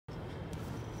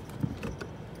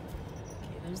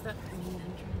there's that main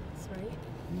entrance, right?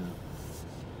 Yeah.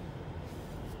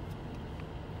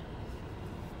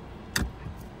 Okay,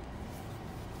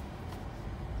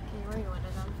 we're going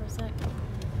it on for a sec. Can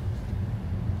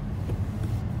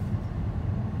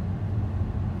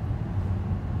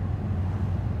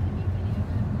you video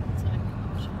it so I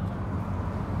can show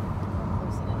how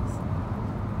close it is?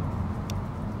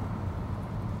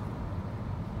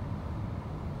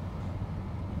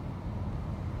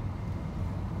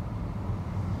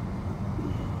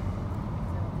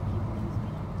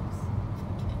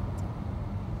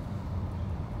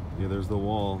 Yeah, there's the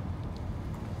wall.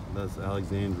 That's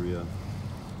Alexandria.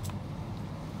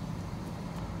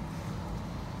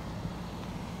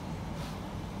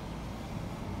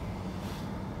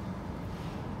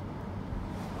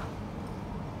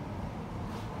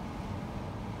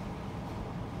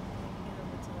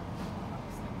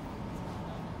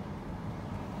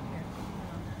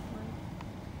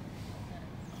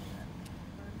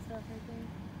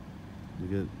 You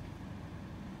get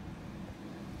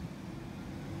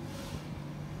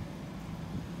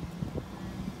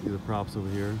the props over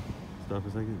here. Stop for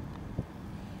a second.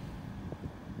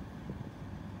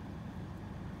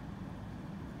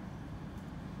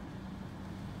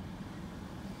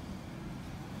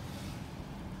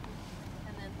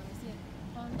 And then let me see it.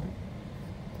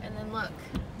 And then look,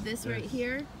 this right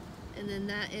here, and then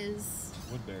that is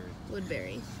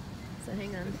Woodbury. So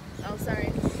hang on. Oh,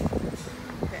 sorry.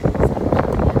 Okay.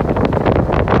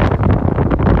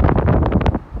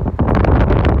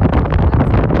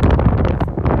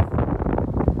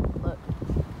 Look.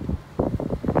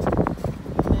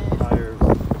 Tires.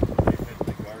 They hit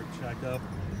the guard check up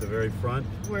at the very front.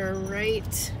 We're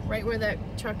right where that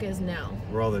truck is now.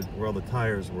 Where all the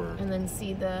tires were. And then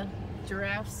see the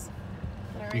giraffes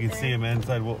that are right You can there? see them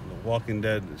inside Walking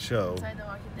Dead show. Inside the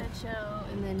Walking Dead show,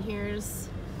 and then here is.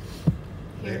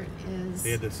 They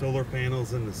had the solar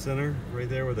panels in the center, right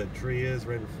there where that tree is,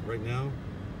 right now.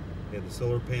 They had the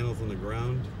solar panels on the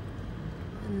ground.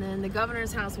 And then the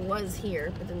governor's house was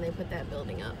here, but then they put that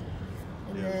building up.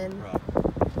 And then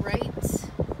right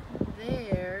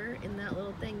there, in that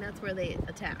little thing, that's where they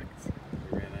attacked.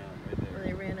 They ran out right there. Where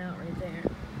they ran out right there.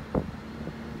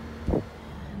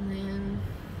 And then,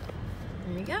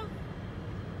 there you go.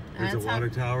 There's a water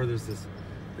tower.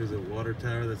 There's a water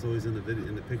tower that's always in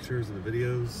the pictures and the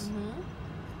videos.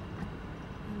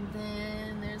 And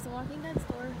then there's the Walking Dead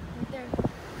store right there.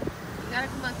 You gotta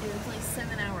come up here. It's like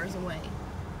 7 hours away.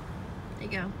 There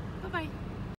you go. Bye bye.